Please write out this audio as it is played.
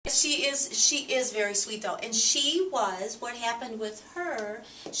is very sweet though, and she was. What happened with her?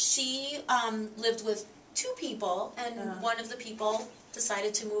 She lived with two people, and one of the people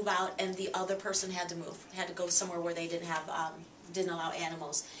decided to move out, and the other person had to move, had to go somewhere where they didn't have didn't allow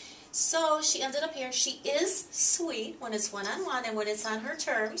animals. So she ended up here. She is sweet when it's one-on-one and when it's on her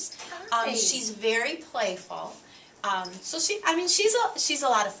terms. She's very playful. So she's a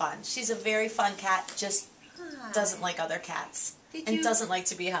lot of fun. She's a very fun cat. Just doesn't like other cats and doesn't like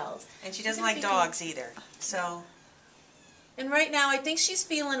to be held. And she doesn't like dogs either. So. And right now, I think she's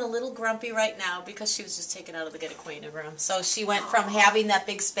feeling a little grumpy right now because she was just taken out of the get acquainted room. So she went from having that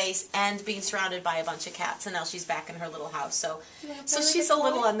big space and being surrounded by a bunch of cats, and now she's back in her little house. So she's a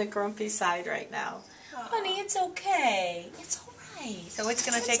little on the grumpy side right now. Honey, it's okay. It's all right. So it's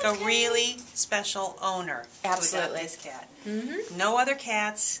going to take a really special owner to adopt this cat. No other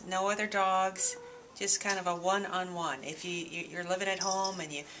cats, no other dogs, just kind of a one-on-one. If you're living at home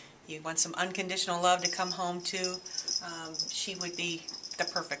and you want some unconditional love to come home to, she would be the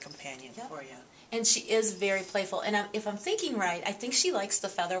perfect companion for you. And she is very playful. And if I'm thinking right, I think she likes the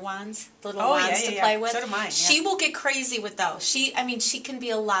feather wands, the little wands to play with. So do mine. She will get crazy with those. She can be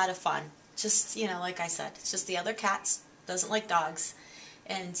a lot of fun. Just, like I said, it's just the other cats, doesn't like dogs,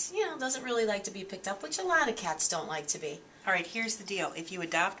 and, doesn't really like to be picked up, which a lot of cats don't like to be. All right, here's the deal. If you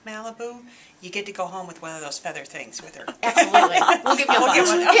adopt Malibu, you get to go home with one of those feather things with her. Absolutely. We'll give you a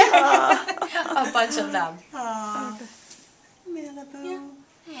bunch. Yeah. A bunch of them. Aww. Malibu.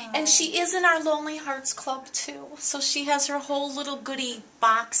 Yeah. And she is in our Lonely Hearts Club, too. So she has her whole little goodie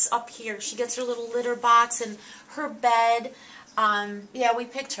box up here. She gets her little litter box and her bed. Yeah, we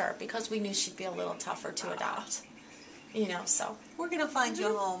picked her because we knew she'd be a little tougher to adopt. So. We're going to find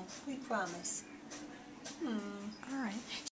you a home. We promise. All right.